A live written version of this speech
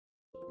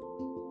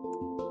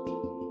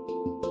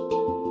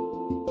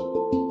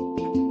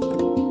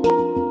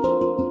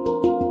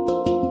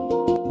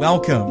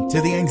Welcome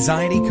to the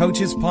Anxiety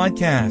Coaches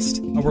Podcast,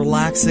 a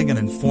relaxing and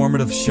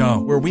informative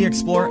show where we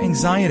explore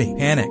anxiety,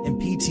 panic,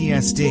 and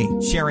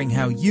PTSD, sharing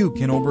how you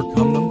can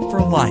overcome them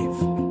for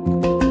life.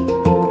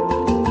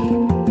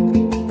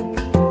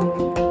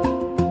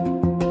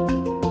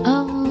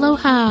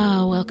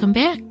 Aloha! Welcome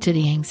back to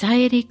the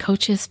Anxiety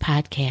Coaches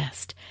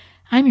Podcast.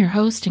 I'm your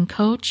host and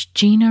coach,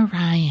 Gina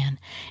Ryan,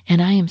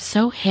 and I am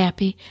so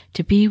happy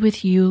to be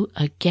with you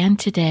again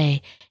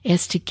today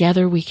as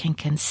together we can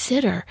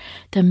consider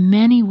the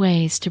many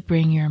ways to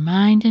bring your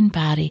mind and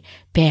body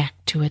back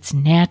to its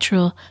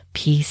natural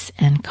peace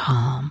and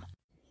calm.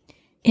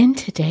 In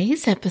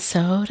today's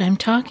episode, I'm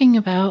talking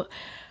about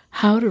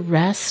how to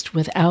rest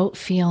without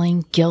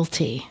feeling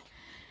guilty.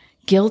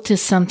 Guilt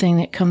is something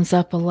that comes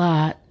up a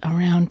lot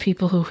around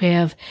people who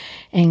have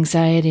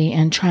anxiety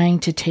and trying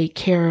to take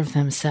care of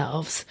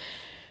themselves.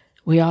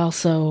 We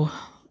also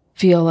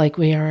feel like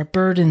we are a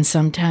burden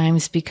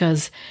sometimes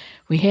because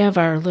we have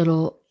our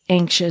little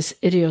anxious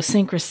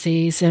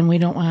idiosyncrasies and we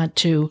don't want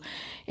to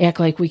act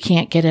like we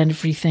can't get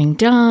everything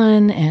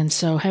done, and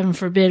so heaven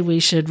forbid we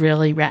should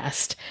really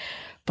rest.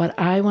 But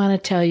I want to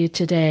tell you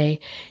today,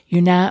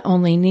 you not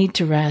only need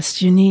to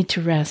rest, you need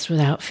to rest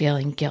without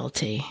feeling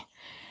guilty.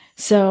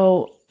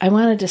 So I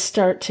wanted to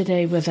start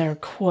today with our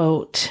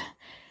quote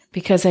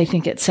because I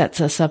think it sets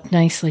us up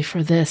nicely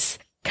for this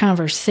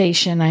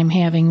conversation I'm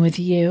having with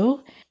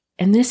you.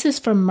 And this is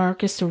from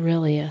Marcus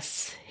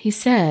Aurelius. He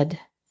said,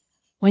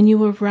 "When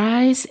you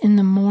arise in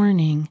the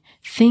morning,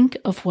 think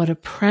of what a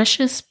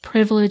precious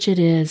privilege it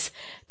is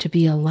to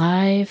be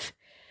alive,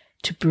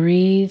 to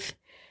breathe,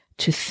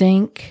 to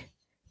think,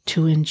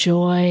 to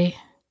enjoy,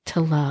 to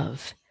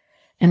love."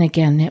 And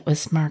again, that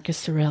was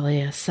Marcus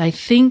Aurelius. I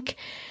think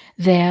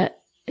that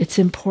it's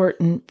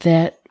important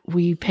that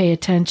we pay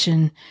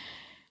attention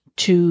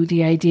to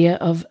the idea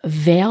of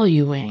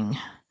valuing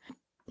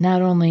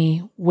not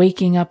only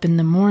waking up in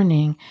the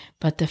morning,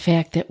 but the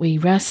fact that we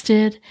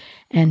rested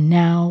and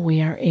now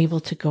we are able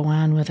to go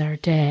on with our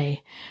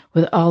day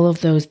with all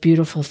of those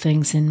beautiful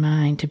things in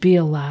mind, to be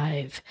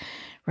alive,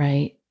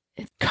 right?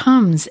 It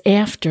comes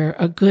after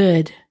a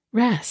good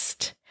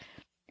rest.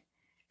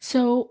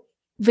 So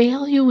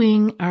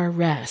valuing our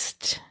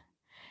rest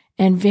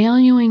and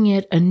valuing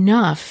it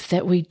enough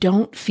that we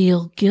don't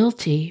feel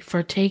guilty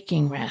for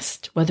taking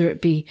rest, whether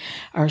it be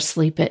our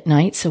sleep at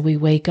night so we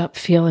wake up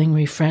feeling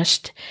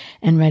refreshed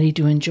and ready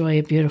to enjoy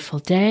a beautiful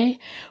day,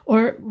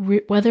 or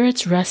whether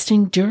it's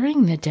resting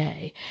during the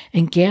day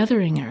and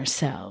gathering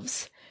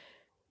ourselves.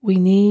 We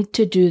need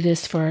to do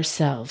this for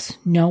ourselves.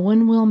 No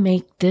one will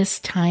make this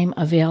time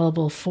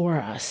available for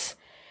us.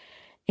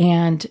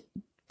 And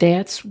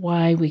that's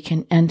why we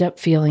can end up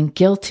feeling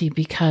guilty,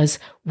 because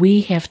we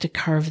have to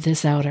carve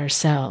this out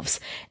ourselves.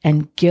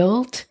 And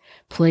guilt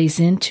plays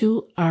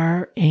into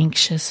our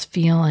anxious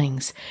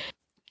feelings.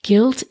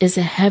 Guilt is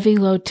a heavy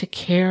load to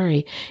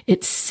carry.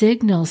 It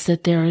signals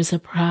that there is a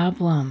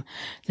problem,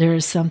 there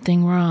is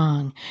something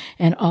wrong.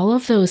 And all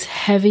of those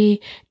heavy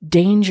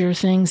danger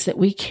things that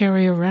we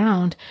carry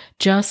around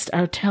just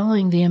are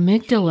telling the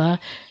amygdala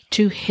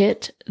to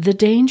hit the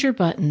danger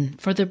button,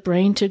 for the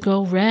brain to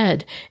go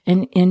red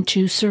and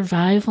into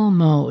survival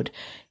mode,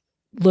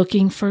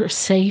 looking for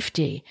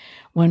safety,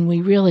 when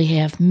we really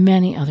have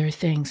many other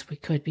things we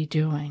could be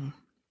doing.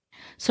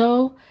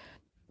 So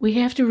we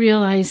have to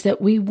realize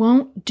that we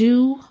won't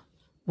do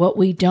what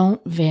we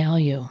don't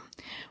value.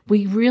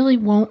 We really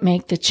won't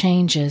make the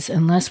changes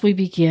unless we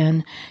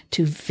begin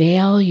to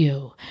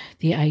value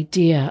the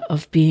idea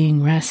of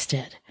being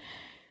rested.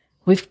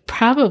 We've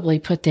probably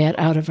put that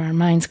out of our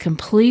minds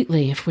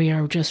completely if we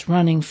are just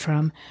running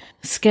from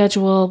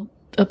scheduled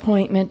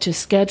appointment to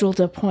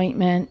scheduled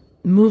appointment,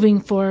 moving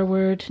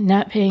forward,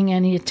 not paying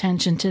any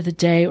attention to the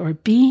day, or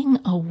being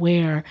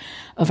aware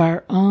of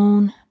our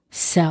own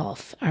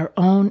self, our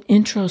own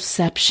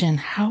introspection.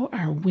 How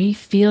are we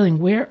feeling?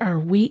 Where are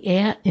we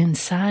at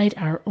inside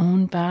our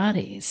own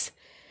bodies?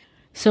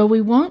 So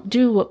we won't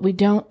do what we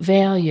don't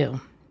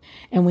value,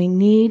 and we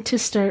need to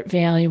start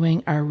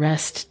valuing our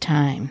rest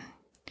time.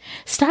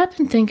 Stop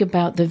and think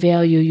about the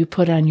value you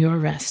put on your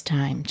rest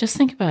time. Just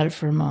think about it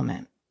for a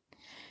moment.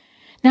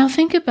 Now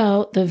think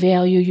about the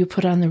value you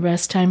put on the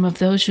rest time of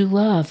those you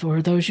love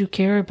or those you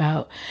care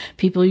about,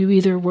 people you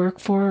either work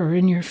for or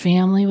in your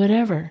family,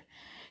 whatever.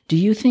 Do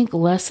you think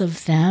less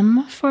of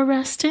them for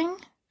resting?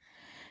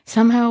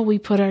 Somehow we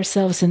put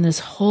ourselves in this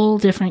whole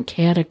different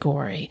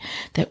category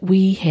that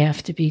we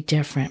have to be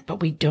different, but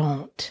we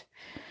don't.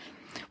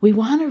 We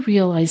want to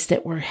realize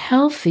that we're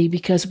healthy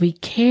because we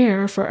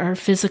care for our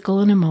physical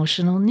and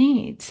emotional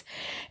needs.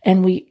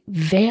 And we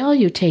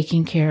value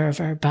taking care of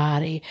our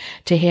body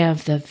to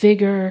have the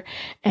vigor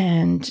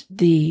and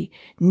the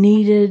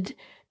needed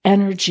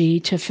energy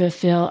to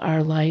fulfill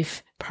our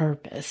life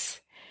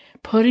purpose.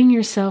 Putting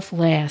yourself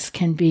last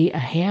can be a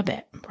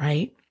habit,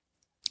 right?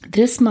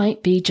 This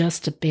might be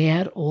just a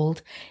bad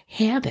old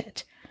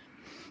habit.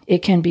 It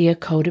can be a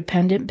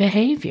codependent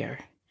behavior.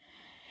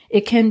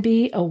 It can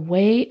be a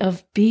way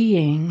of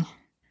being,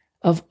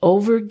 of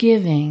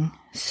overgiving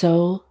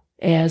so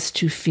as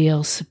to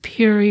feel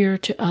superior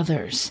to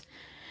others.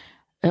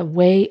 a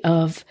way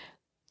of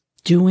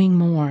doing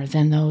more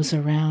than those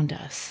around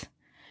us.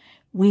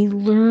 We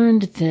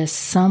learned this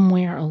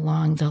somewhere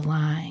along the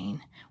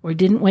line, or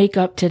didn't wake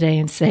up today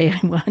and say,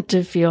 I want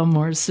to feel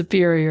more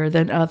superior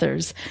than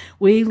others.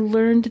 We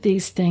learned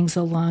these things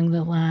along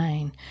the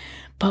line.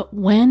 But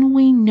when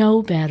we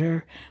know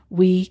better,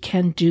 we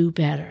can do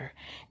better.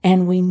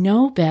 And we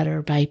know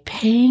better by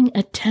paying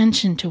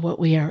attention to what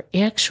we are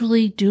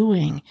actually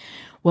doing,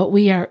 what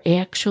we are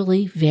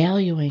actually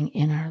valuing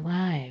in our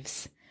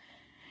lives.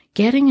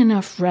 Getting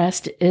enough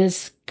rest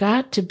is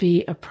got to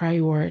be a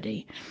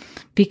priority,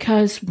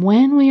 because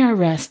when we are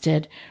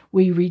rested,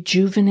 we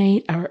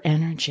rejuvenate our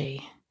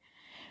energy.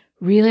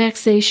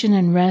 Relaxation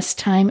and rest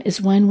time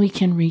is when we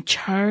can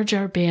recharge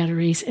our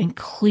batteries and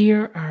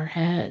clear our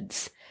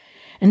heads.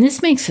 And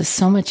this makes us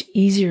so much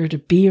easier to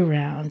be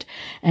around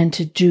and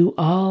to do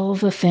all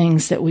the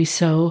things that we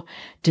so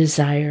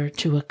desire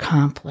to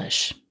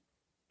accomplish.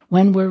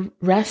 When we're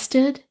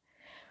rested,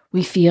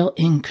 we feel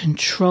in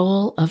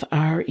control of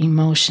our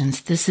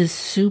emotions. This is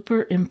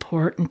super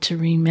important to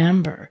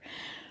remember.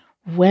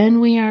 When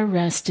we are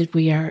rested,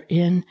 we are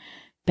in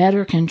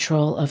better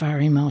control of our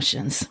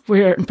emotions.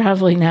 We're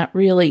probably not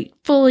really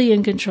fully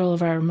in control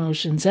of our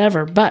emotions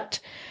ever,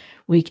 but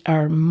we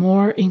are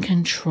more in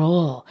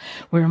control.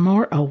 We're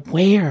more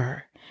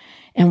aware.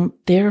 And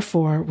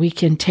therefore, we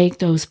can take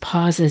those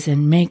pauses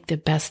and make the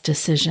best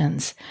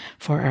decisions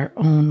for our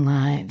own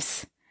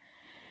lives.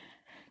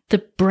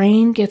 The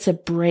brain gets a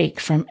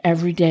break from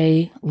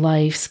everyday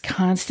life's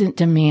constant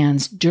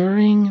demands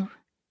during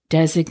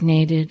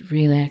designated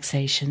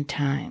relaxation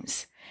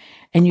times.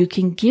 And you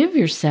can give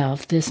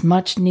yourself this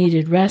much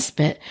needed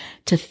respite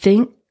to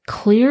think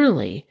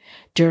clearly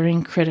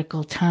during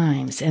critical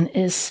times, and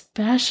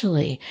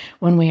especially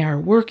when we are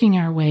working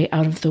our way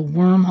out of the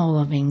wormhole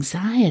of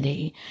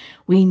anxiety,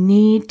 we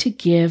need to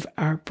give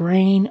our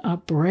brain a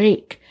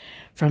break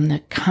from the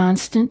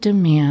constant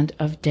demand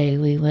of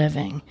daily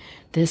living.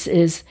 This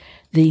is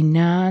the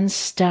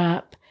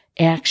non-stop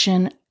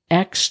action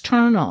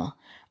external.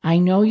 I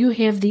know you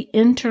have the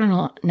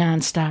internal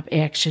non-stop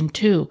action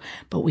too,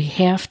 but we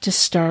have to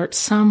start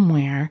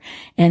somewhere.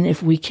 And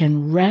if we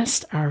can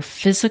rest our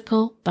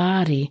physical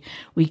body,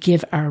 we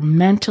give our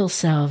mental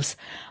selves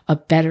a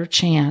better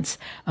chance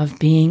of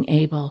being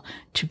able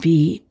to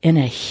be in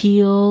a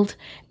healed,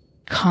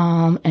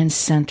 calm, and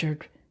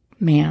centered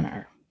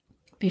manner.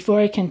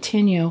 Before I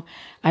continue,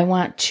 I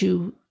want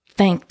to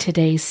thank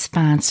today's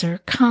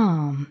sponsor,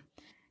 Calm.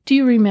 Do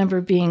you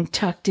remember being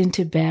tucked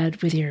into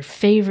bed with your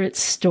favorite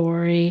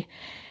story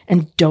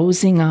and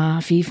dozing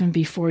off even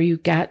before you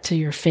got to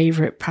your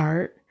favorite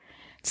part?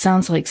 It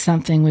sounds like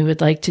something we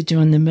would like to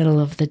do in the middle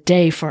of the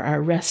day for our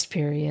rest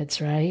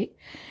periods, right?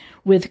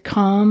 With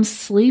Calm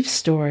Sleep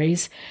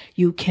Stories,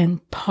 you can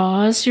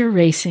pause your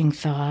racing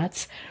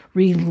thoughts,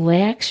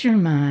 relax your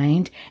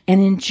mind, and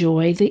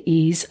enjoy the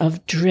ease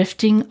of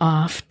drifting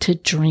off to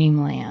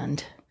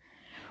dreamland.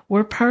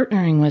 We're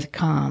partnering with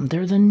Calm.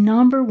 They're the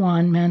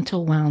 #1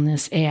 mental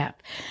wellness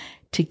app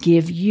to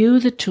give you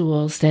the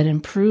tools that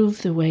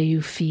improve the way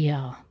you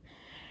feel.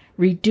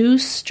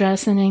 Reduce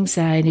stress and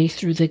anxiety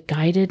through the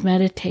guided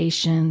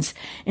meditations,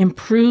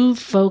 improve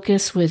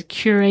focus with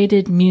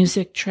curated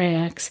music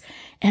tracks,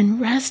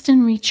 and rest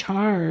and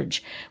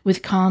recharge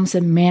with Calm's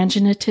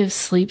imaginative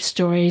sleep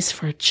stories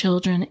for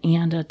children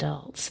and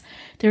adults.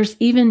 There's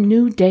even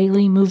new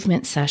daily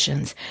movement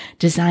sessions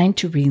designed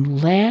to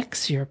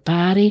relax your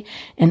body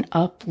and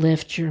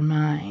uplift your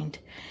mind.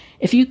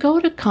 If you go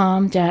to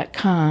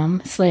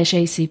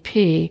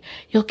calm.com/ACP,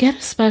 you'll get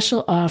a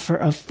special offer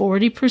of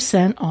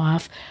 40%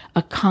 off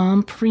a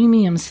Calm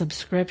premium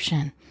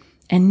subscription,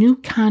 and new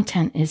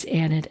content is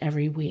added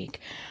every week.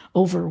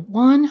 Over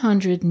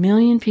 100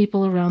 million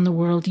people around the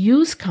world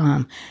use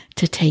Calm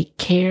to take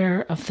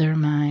care of their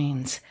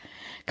minds.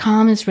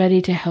 Calm is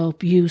ready to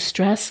help you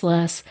stress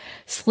less,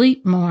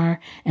 sleep more,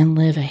 and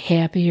live a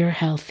happier,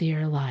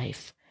 healthier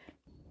life.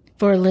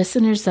 For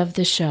listeners of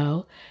the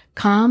show,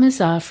 Calm is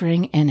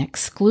offering an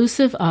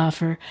exclusive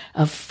offer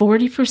of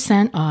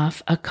 40%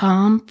 off a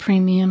Calm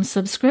premium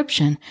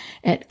subscription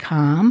at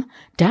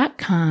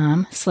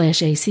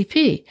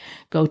calm.com/ACP.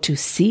 Go to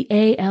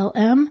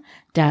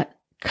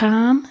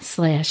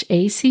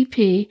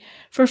calm.com/ACP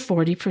for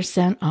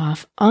 40%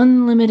 off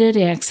unlimited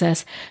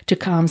access to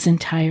Calm's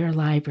entire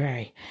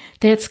library.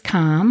 That's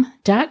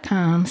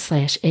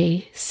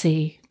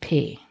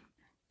calm.com/ACP.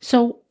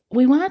 So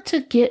we want to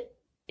get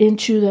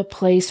into the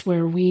place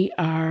where we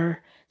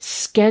are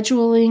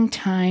scheduling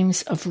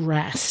times of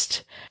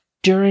rest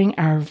during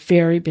our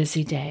very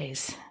busy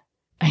days.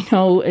 I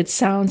know it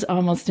sounds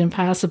almost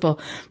impossible,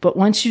 but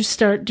once you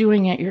start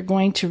doing it, you're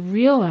going to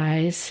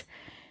realize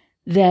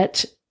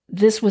that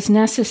this was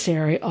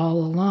necessary all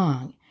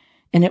along.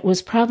 And it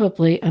was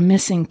probably a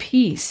missing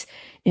piece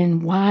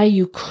in why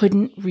you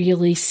couldn't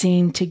really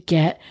seem to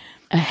get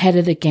ahead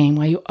of the game,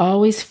 why you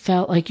always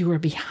felt like you were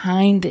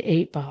behind the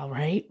 8 ball,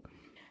 right?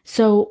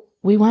 So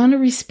we want to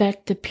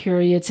respect the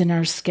periods in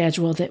our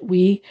schedule that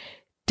we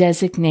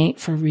designate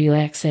for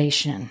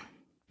relaxation.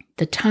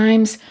 the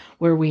times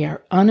where we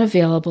are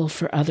unavailable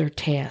for other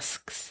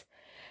tasks.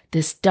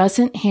 This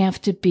doesn't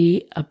have to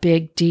be a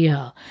big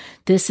deal.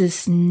 This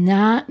is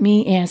not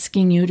me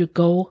asking you to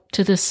go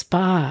to the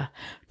spa,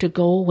 to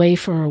go away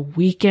for a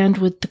weekend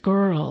with the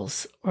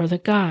girls or the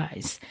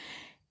guys.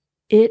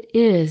 It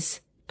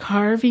is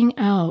carving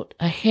out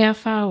a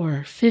half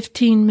hour,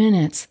 15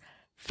 minutes,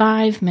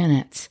 5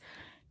 minutes,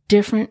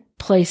 different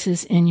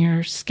places in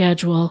your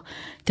schedule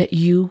that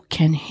you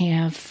can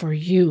have for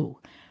you,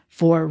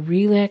 for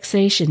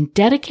relaxation,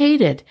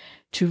 dedicated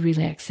to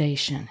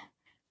relaxation.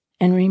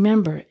 And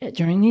remember,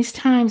 during these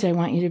times, I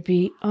want you to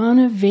be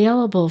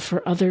unavailable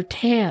for other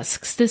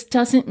tasks. This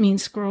doesn't mean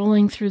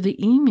scrolling through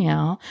the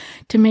email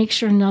to make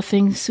sure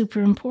nothing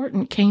super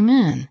important came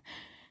in.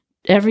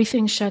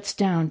 Everything shuts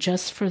down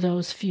just for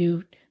those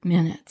few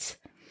minutes.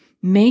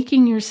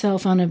 Making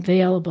yourself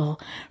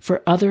unavailable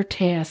for other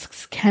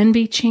tasks can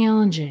be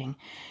challenging.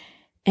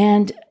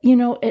 And,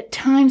 at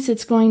times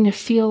it's going to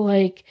feel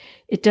like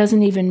it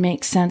doesn't even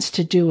make sense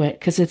to do it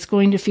because it's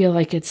going to feel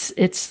like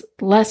it's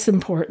less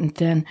important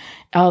than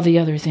all the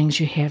other things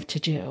you have to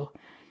do.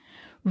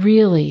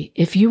 Really,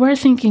 if you are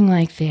thinking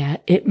like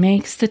that, it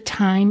makes the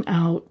time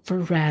out for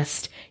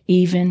rest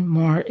even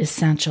more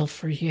essential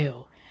for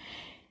you.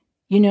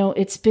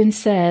 It's been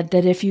said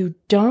that if you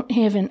don't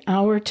have an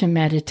hour to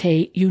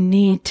meditate, you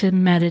need to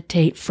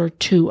meditate for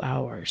 2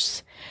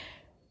 hours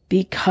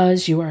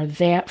because you are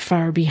that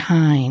far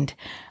behind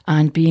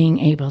on being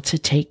able to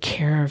take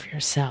care of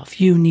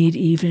yourself. You need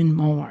even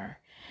more.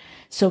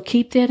 So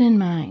keep that in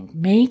mind.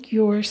 Make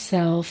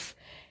yourself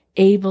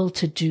able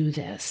to do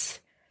this.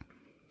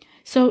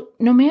 So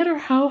no matter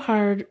how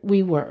hard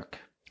we work,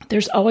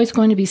 there's always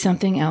going to be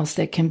something else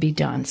that can be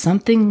done,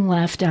 something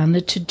left on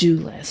the to-do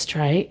list,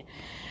 right?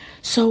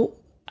 So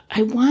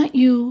I want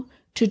you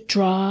to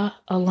draw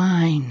a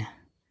line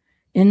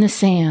in the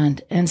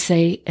sand and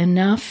say,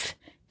 enough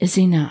is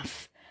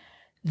enough.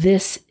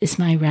 This is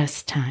my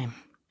rest time.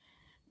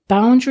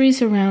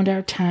 Boundaries around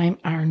our time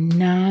are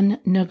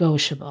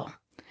non-negotiable.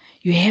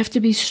 You have to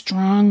be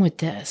strong with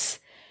this.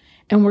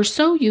 And we're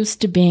so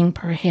used to being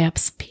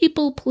perhaps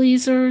people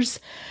pleasers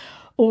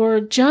or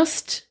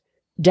just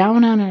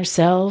down on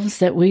ourselves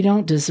that we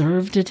don't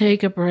deserve to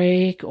take a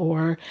break,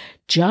 or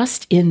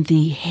just in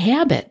the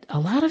habit. A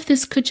lot of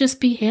this could just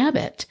be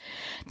habit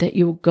that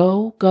you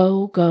go,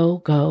 go, go,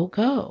 go,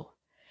 go.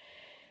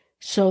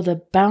 So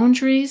the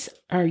boundaries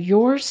are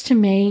yours to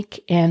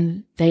make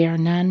and they are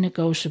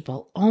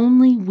non-negotiable.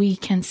 Only we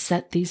can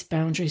set these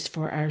boundaries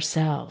for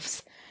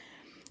ourselves.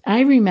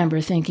 I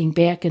remember thinking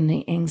back in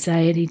the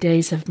anxiety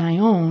days of my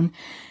own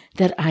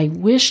that I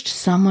wished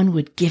someone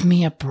would give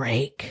me a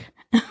break.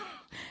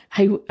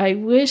 I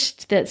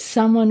wished that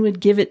someone would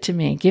give it to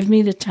me, give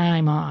me the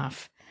time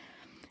off.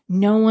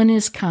 No one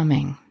is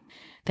coming.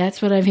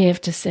 That's what I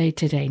have to say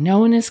today. No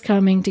one is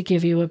coming to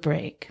give you a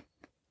break.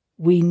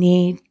 We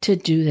need to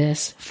do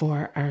this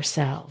for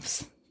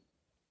ourselves.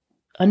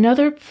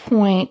 Another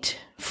point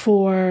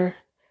for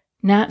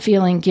not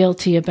feeling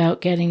guilty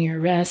about getting your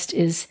rest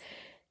is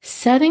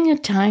setting a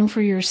time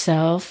for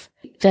yourself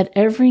that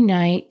every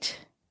night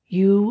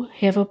you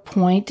have a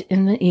point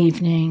in the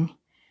evening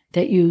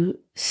that you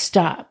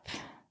stop,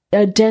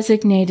 a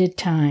designated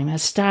time, a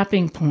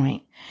stopping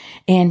point,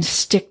 and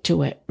stick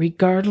to it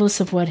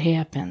regardless of what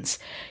happens.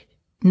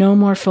 No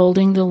more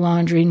folding the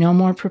laundry, no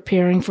more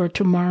preparing for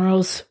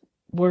tomorrow's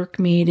work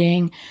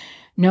meeting,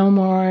 no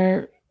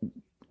more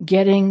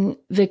getting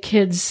the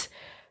kids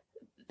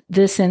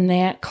this and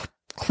that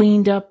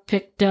cleaned up,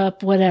 picked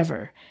up,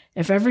 whatever.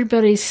 If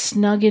everybody's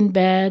snug in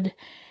bed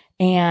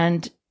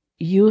and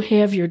you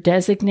have your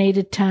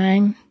designated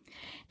time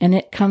and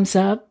it comes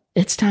up,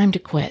 it's time to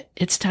quit.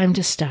 It's time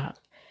to stop.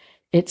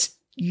 It's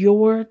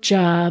your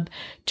job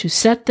to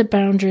set the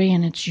boundary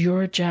and it's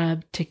your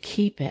job to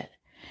keep it.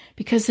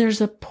 Because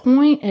there's a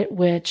point at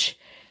which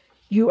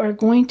you are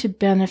going to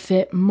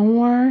benefit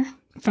more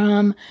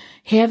from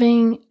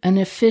having an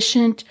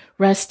efficient,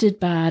 rested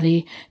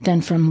body than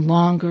from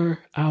longer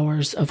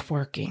hours of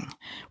working.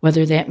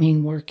 Whether that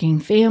mean working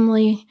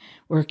family,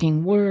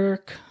 working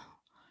work,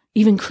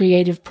 even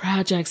creative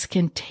projects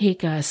can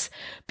take us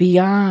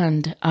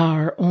beyond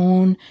our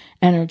own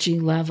energy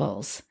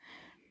levels.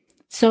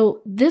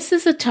 So this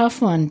is a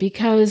tough one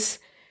because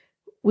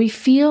we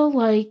feel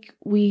like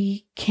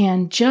we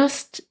can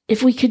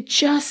if we could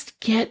just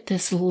get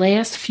this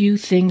last few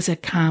things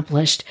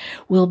accomplished,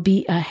 we'll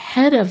be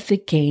ahead of the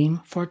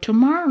game for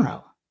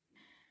tomorrow.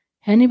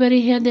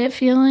 Anybody had that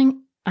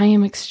feeling? I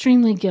am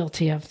extremely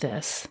guilty of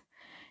this.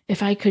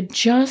 If I could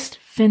just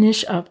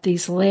finish up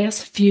these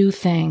last few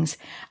things,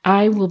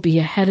 I will be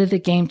ahead of the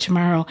game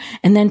tomorrow.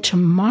 And then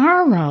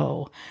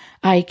tomorrow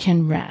I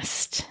can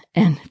rest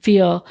and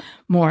feel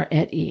more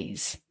at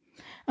ease.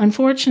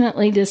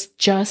 Unfortunately, this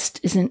just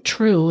isn't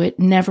true. It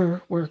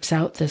never works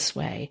out this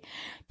way.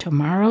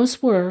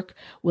 Tomorrow's work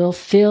will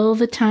fill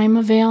the time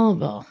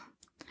available.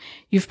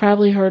 You've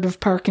probably heard of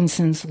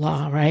Parkinson's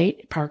law,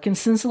 right?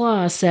 Parkinson's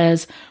law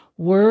says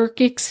work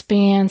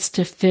expands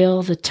to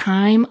fill the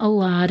time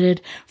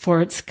allotted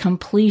for its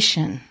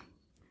completion.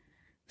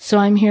 So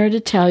I'm here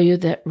to tell you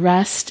that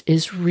rest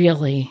is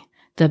really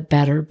the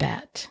better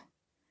bet.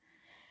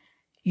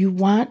 You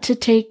want to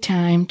take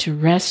time to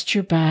rest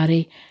your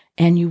body,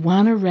 and you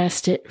want to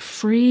rest it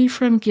free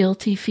from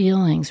guilty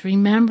feelings.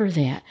 Remember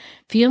that.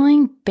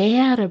 Feeling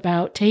bad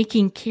about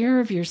taking care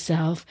of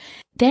yourself,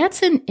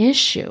 that's an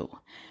issue.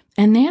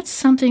 And that's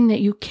something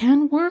that you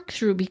can work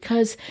through,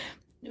 because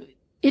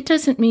it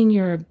doesn't mean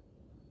you're a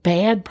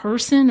bad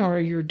person or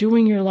you're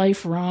doing your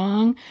life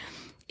wrong.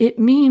 It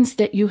means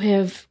that you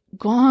have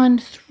gone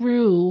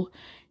through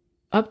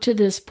up to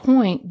this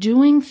point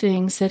doing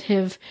things that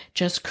have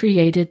just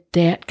created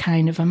that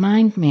kind of a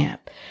mind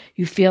map.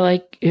 You feel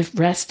like if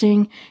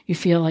resting, you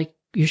feel like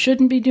you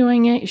shouldn't be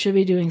doing it, you should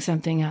be doing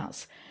something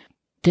else.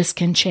 This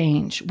can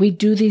change. We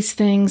do these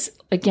things,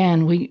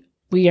 again,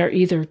 we are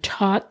either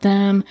taught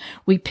them,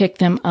 we pick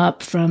them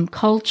up from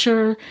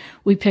culture,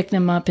 we pick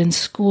them up in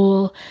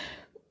school,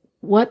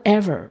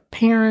 whatever,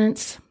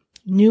 parents,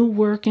 new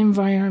work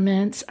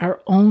environments,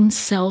 our own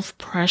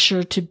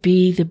self-pressure to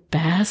be the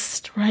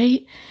best,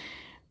 right?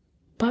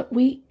 But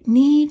we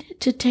need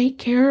to take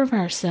care of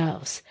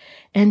ourselves,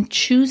 and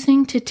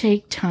choosing to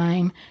take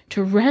time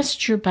to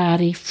rest your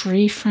body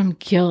free from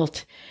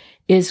guilt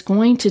is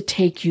going to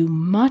take you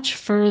much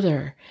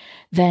further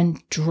than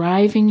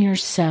driving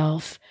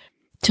yourself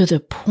to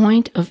the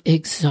point of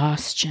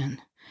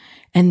exhaustion.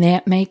 And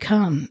that may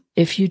come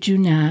if you do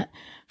not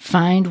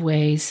find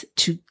ways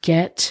to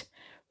get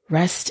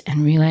rest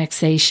and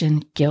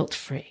relaxation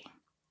guilt-free.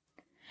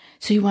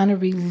 So you want to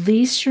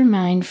release your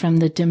mind from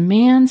the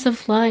demands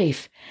of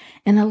life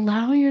and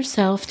allow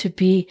yourself to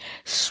be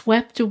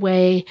swept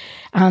away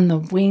on the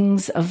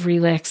wings of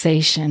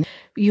relaxation.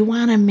 You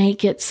want to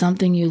make it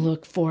something you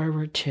look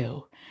forward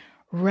to.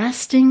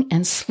 Resting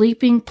and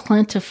sleeping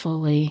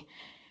plentifully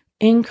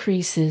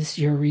increases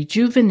your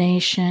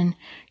rejuvenation,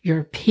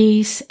 your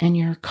peace, and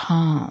your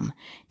calm.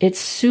 It's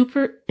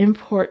super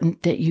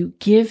important that you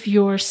give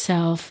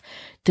yourself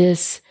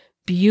this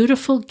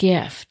beautiful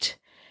gift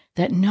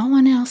that no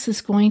one else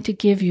is going to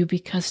give you,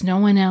 because no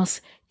one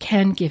else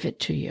can give it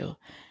to you.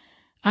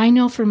 I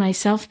know for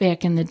myself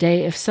back in the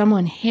day, if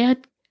someone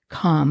had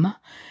come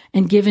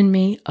and given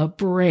me a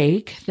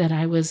break that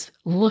I was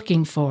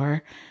looking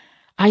for,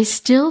 I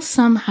still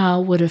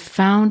somehow would have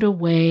found a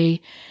way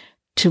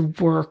to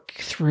work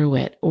through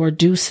it or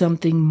do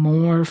something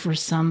more for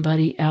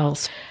somebody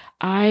else.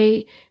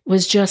 I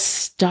was just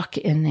stuck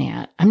in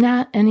that. I'm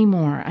not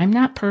anymore. I'm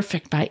not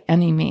perfect by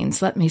any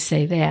means, let me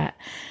say that.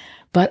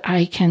 But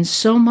I can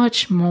so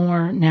much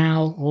more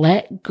now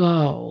let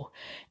go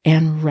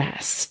and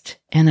rest.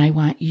 And I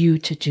want you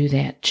to do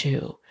that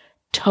too.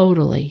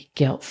 Totally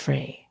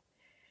guilt-free.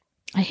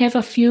 I have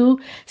a few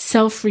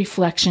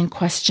self-reflection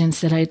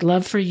questions that I'd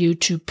love for you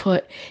to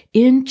put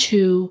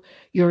into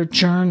your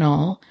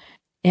journal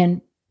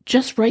and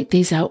just write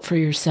these out for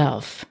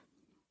yourself.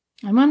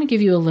 I want to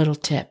give you a little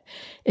tip.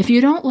 If you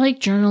don't like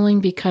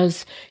journaling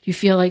because you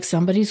feel like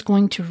somebody's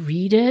going to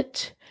read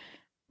it,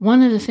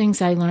 one of the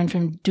things I learned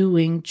from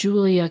doing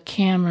Julia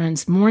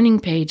Cameron's morning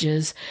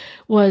pages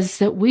was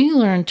that we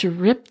learned to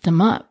rip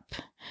them up.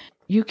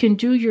 You can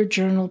do your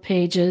journal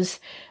pages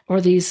or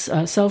these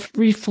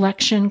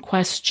self-reflection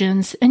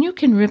questions, and you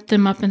can rip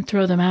them up and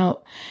throw them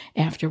out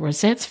afterwards.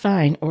 That's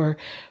fine. Or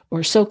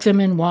soak them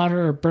in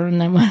water or burn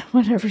them,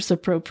 whatever's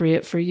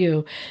appropriate for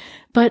you.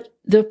 But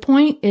the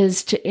point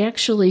is to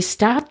actually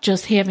stop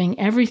just having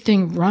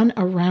everything run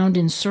around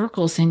in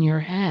circles in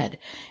your head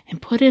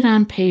and put it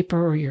on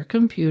paper or your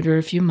computer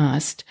if you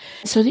must,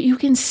 so that you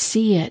can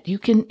see it. You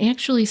can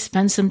actually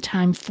spend some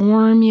time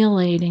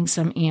formulating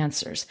some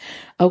answers.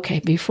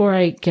 Okay, before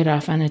I get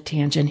off on a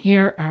tangent,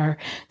 here are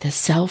the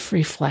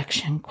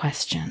self-reflection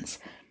questions.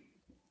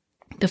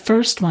 The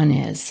first one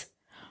is,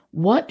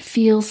 what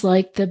feels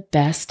like the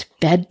best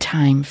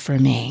bedtime for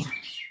me?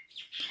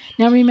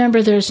 Now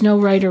remember, there's no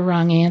right or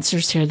wrong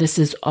answers here. This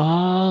is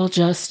all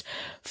just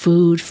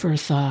food for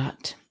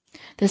thought.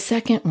 The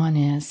second one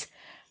is,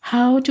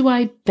 how do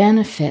I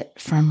benefit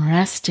from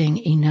resting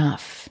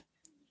enough?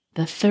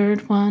 The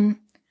third one,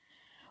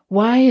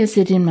 why is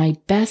it in my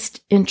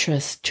best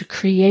interest to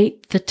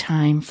create the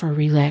time for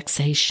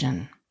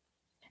relaxation?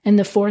 And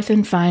the fourth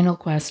and final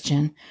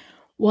question,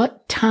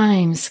 what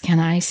times can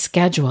I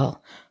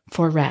schedule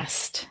for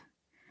rest?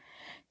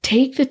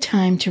 Take the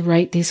time to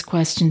write these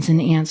questions and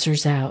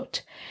answers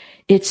out.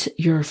 It's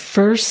your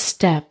first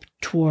step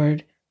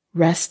toward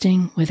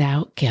resting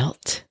without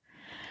guilt.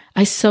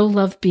 I so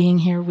love being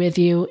here with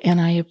you,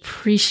 and I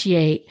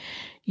appreciate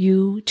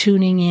you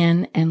tuning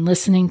in and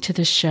listening to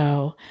the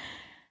show.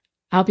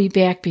 I'll be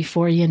back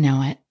before you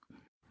know it.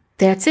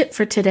 That's it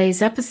for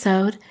today's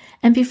episode.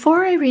 And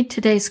before I read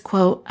today's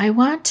quote, I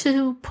want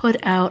to put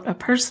out a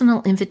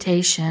personal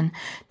invitation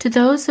to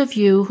those of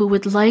you who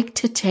would like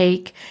to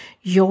take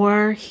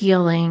your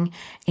healing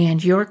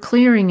and your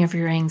clearing of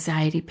your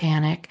anxiety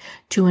panic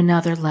to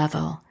another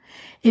level.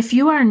 If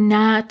you are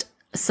not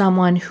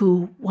someone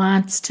who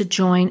wants to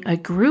join a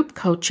group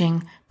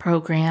coaching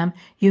program,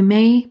 you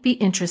may be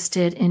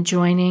interested in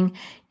joining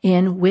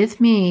in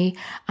with me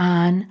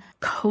on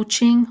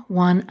Coaching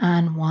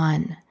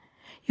One-on-One.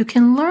 You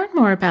can learn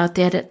more about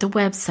that at the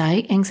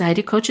website,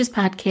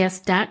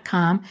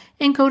 anxietycoachespodcast.com,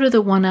 and go to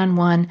the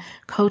one-on-one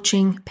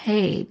coaching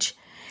page.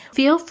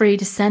 Feel free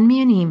to send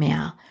me an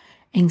email,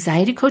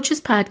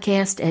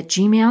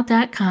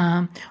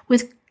 anxietycoachespodcast@gmail.com,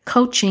 with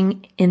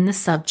coaching in the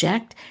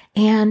subject,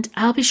 and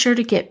I'll be sure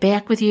to get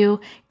back with you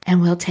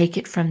and we'll take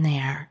it from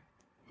there.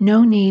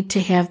 No need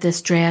to have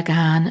this drag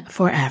on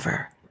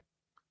forever.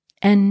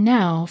 And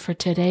now for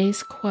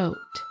today's quote.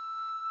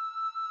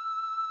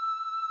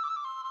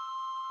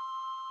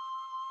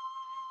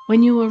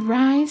 When you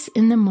arise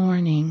in the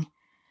morning,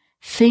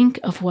 think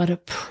of what a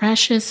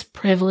precious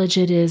privilege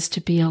it is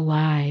to be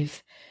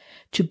alive,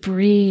 to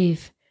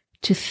breathe,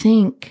 to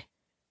think,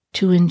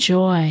 to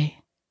enjoy,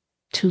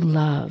 to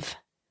love.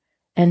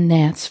 And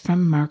that's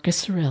from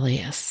Marcus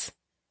Aurelius.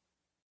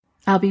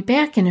 I'll be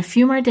back in a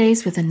few more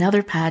days with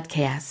another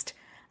podcast.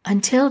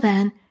 Until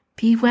then,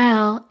 be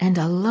well and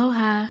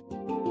aloha.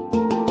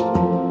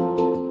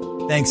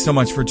 Thanks so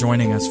much for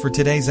joining us for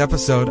today's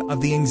episode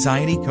of the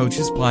Anxiety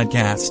Coaches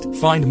Podcast.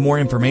 Find more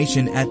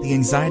information at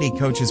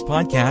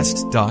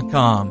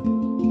theanxietycoachespodcast.com.